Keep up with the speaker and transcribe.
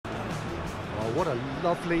Well, what a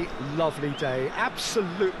lovely, lovely day.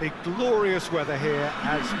 Absolutely glorious weather here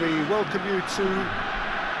as we welcome you to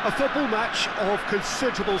a football match of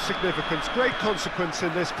considerable significance, great consequence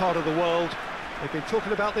in this part of the world. They've been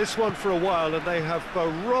talking about this one for a while and they have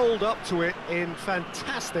rolled up to it in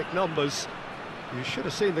fantastic numbers. You should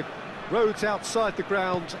have seen the roads outside the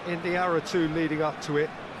ground in the hour or two leading up to it.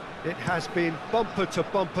 It has been bumper to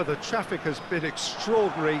bumper, the traffic has been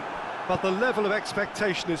extraordinary, but the level of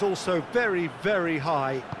expectation is also very, very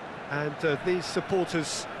high. And these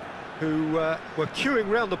supporters who were queuing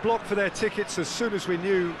round the block for their tickets as soon as we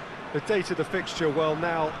knew the date of the fixture, well,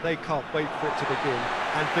 now they can't wait for it to begin.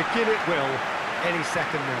 And begin it will any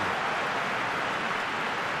second now.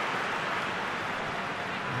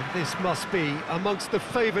 And this must be amongst the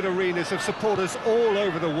favoured arenas of supporters all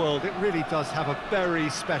over the world. It really does have a very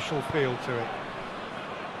special feel to it.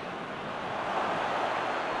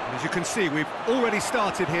 And as you can see, we've already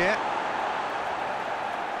started here.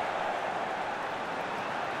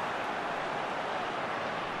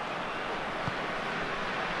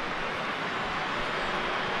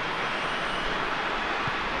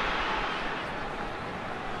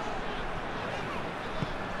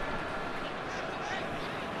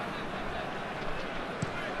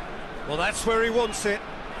 Well, that's where he wants it.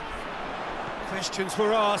 Questions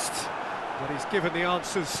were asked, but he's given the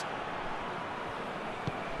answers.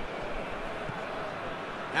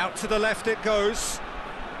 Out to the left it goes.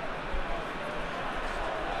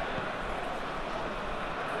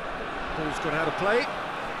 Ball's gone out of play.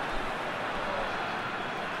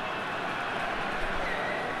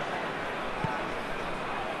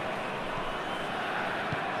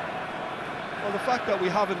 Well, the fact that we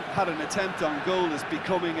haven't had an attempt on goal is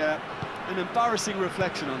becoming an embarrassing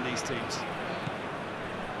reflection on these teams.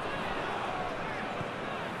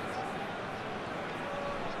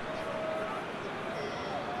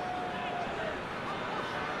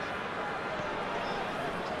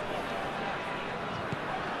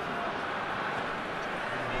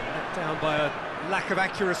 Let down by a lack of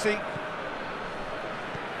accuracy.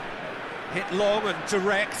 Hit long and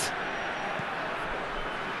direct.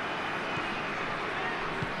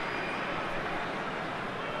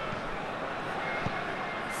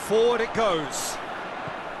 Forward it goes.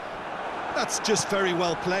 That's just very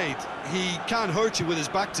well played. He can't hurt you with his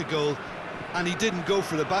back to goal, and he didn't go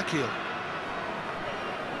for the back heel.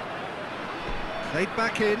 Played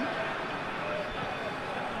back in.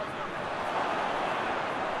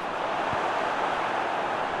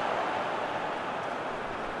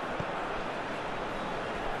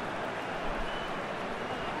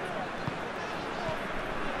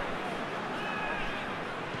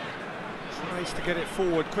 Tries to get it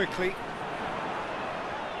forward quickly.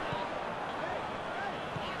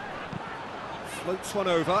 Floats one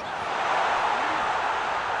over.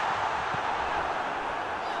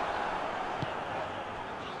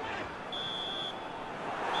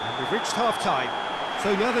 And we've reached half-time.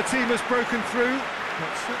 So now the team has broken through,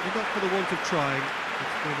 but certainly not for the want of trying.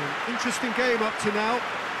 It's been an interesting game up to now,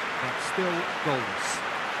 but still goals.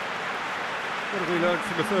 What have we learned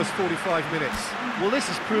from the first 45 minutes? Well, this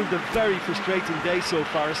has proved a very frustrating day so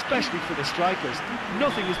far, especially for the strikers.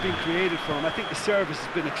 Nothing has been created for them. I think the service has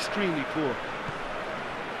been extremely poor.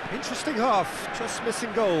 Interesting half, just missing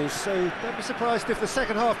goals, so don't be surprised if the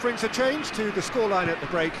second half brings a change to the scoreline at the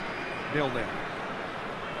break, 0-0. Well,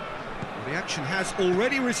 the action has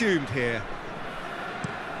already resumed here.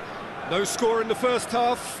 No score in the first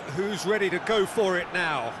half, who's ready to go for it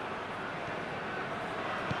now?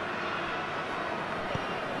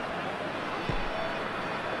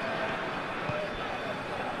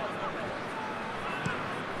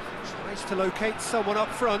 Tries to locate someone up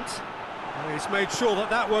front. And he's made sure that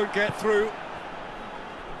that won't get through.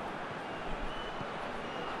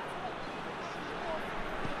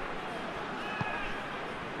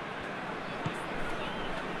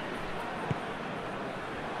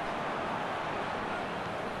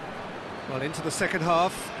 Well, into the second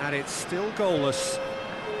half, and it's still goalless.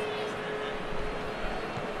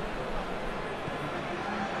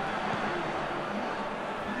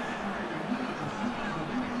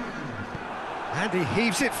 And he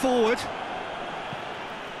heaves it forward.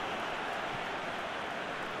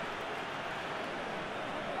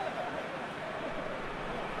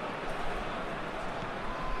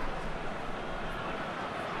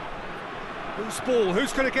 Who's ball?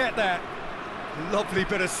 Who's going to get that? Lovely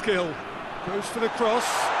bit of skill. Goes for the cross.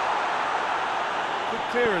 Good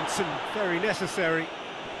clearance and very necessary.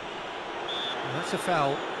 And that's a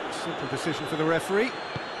foul. Simple decision for the referee.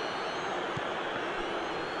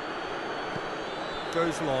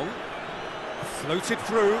 Goes long. Floated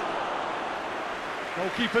through.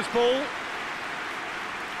 Goalkeeper's ball.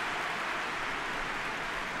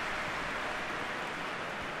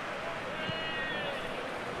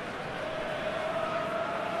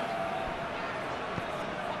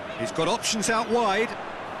 He's got options out wide.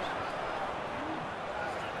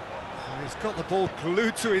 He's got the ball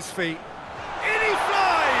glued to his feet. In he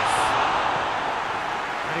flies!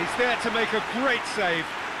 And he's there to make a great save.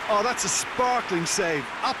 Oh, that's a sparkling save.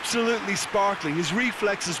 Absolutely sparkling. His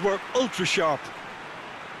reflexes work ultra sharp.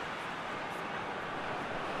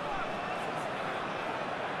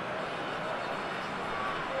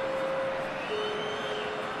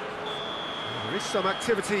 There is some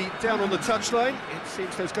activity down on the touchline. It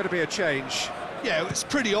seems there's going to be a change. Yeah, it's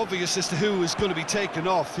pretty obvious as to who was going to be taken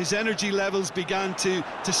off. His energy levels began to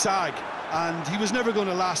sag, and he was never going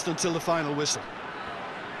to last until the final whistle.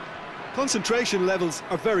 Concentration levels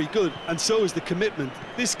are very good, and so is the commitment.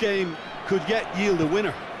 This game could yet yield a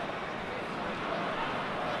winner.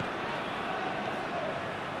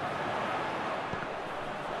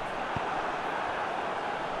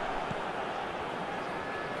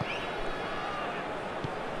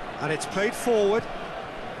 And it's played forward.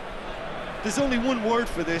 There's only one word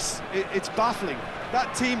for this, it's baffling.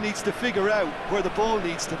 That team needs to figure out where the ball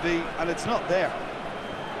needs to be, and it's not there.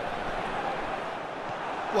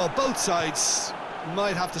 Well, both sides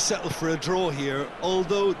might have to settle for a draw here,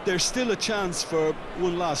 although there's still a chance for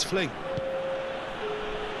one last fling.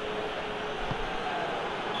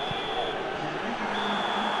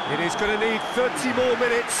 It is going to need 30 more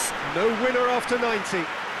minutes. No winner after 90.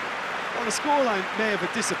 Well, the scoreline may have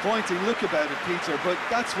a disappointing look about it, Peter, but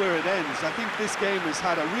that's where it ends. I think this game has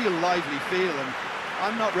had a real lively feel, and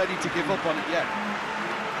I'm not ready to give up on it yet.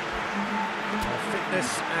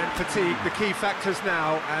 Fitness and fatigue, the key factors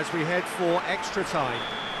now as we head for extra time.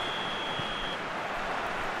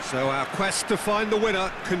 So our quest to find the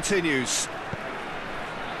winner continues.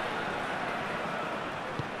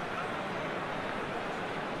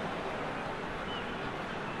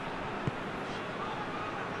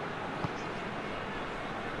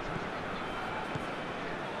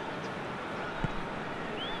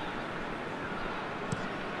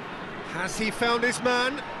 Has he found his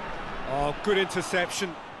man? Oh, good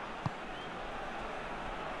interception.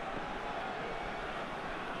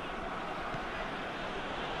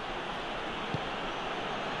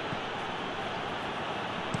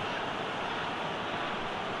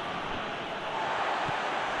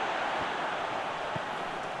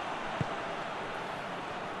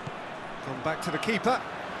 Come back to the keeper.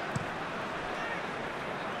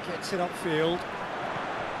 Gets it upfield.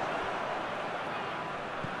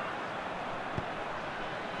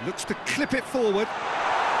 Looks to clip it forward.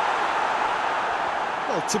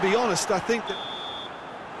 Well, to be honest, I think that...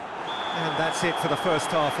 And that's it for the first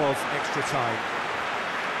half of extra time.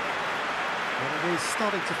 And it is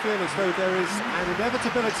starting to feel as though there is an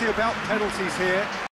inevitability about penalties here.